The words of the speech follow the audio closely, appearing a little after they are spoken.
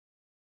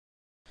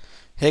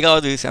Hey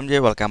guys, this is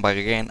MJ. Welcome back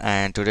again,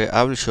 and today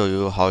I will show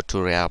you how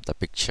to wrap the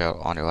picture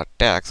on your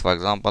text. For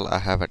example, I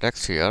have a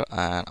text here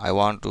and I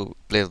want to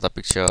place the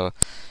picture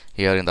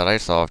here in the right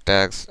side of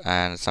text,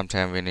 and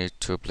sometimes we need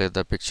to place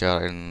the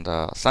picture in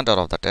the center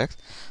of the text.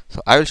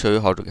 So I will show you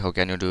how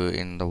can you do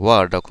in the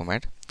Word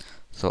document.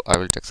 So I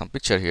will take some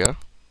picture here.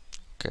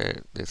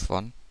 Okay, this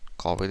one,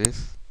 copy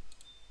this,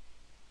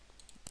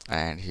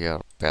 and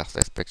here paste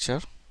this picture.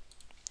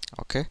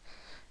 Okay,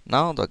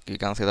 now you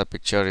can see the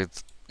picture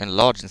is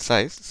enlarged in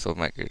size, so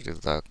make it is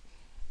the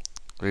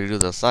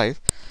reduce the size.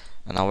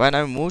 And now when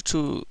I move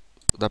to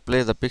the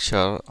place the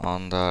picture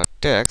on the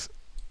text,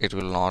 it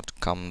will not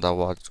come the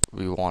what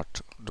we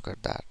want. Look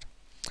at that.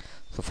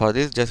 So for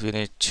this, just we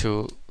need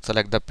to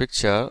select the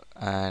picture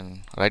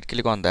and right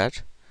click on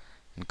that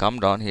and come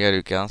down here.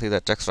 You can see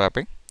the text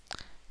wrapping.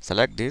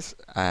 Select this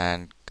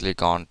and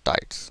click on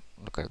tights.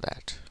 Look at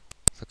that.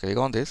 So click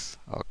on this.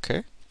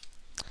 Okay.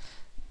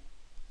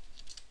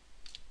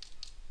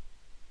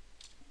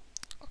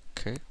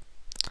 Okay.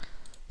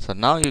 So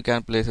now you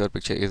can place your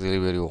picture easily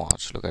where you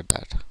want. Look at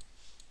that.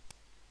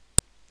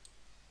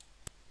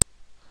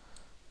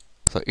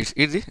 So it's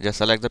easy. Just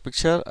select the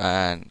picture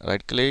and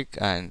right click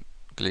and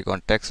click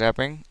on text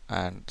wrapping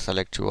and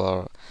select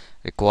your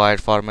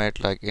required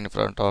format, like in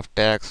front of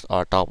text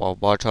or top or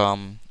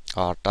bottom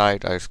or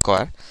tight or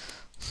square.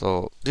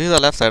 So this is the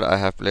left side I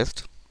have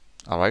placed,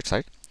 or right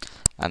side,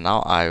 and now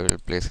I will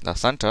place in the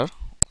center.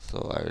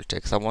 So I will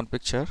take one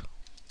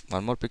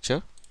more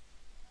picture.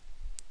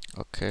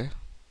 Okay,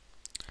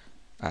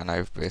 and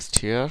I've placed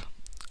here,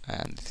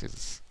 and this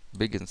is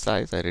big in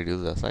size. I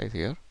reduce the size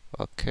here.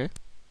 Okay,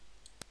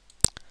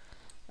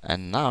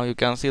 and now you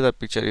can see the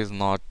picture is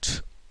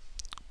not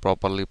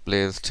properly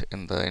placed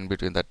in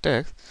between the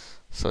text.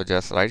 So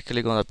just right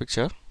click on the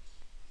picture.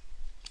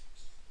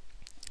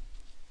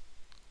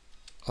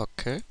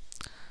 Okay,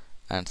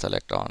 and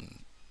select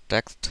on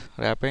text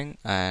wrapping,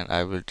 and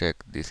I will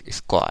take this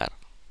square.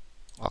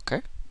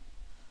 Okay,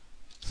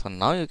 so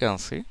now you can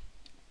see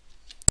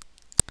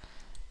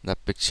the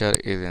picture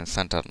is in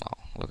center now.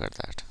 Look at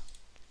that.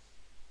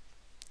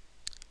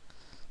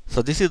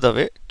 So this is the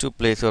way to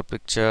place your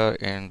picture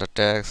in the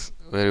text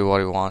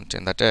wherever you want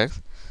in the text.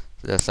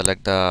 Just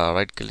select the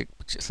right click,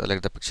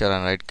 select the picture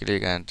and right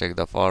click and take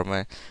the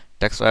format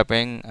text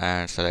wrapping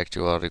and select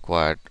your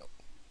required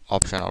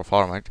option or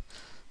format.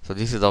 So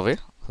this is the way.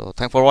 So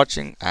thanks for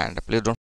watching, and please don't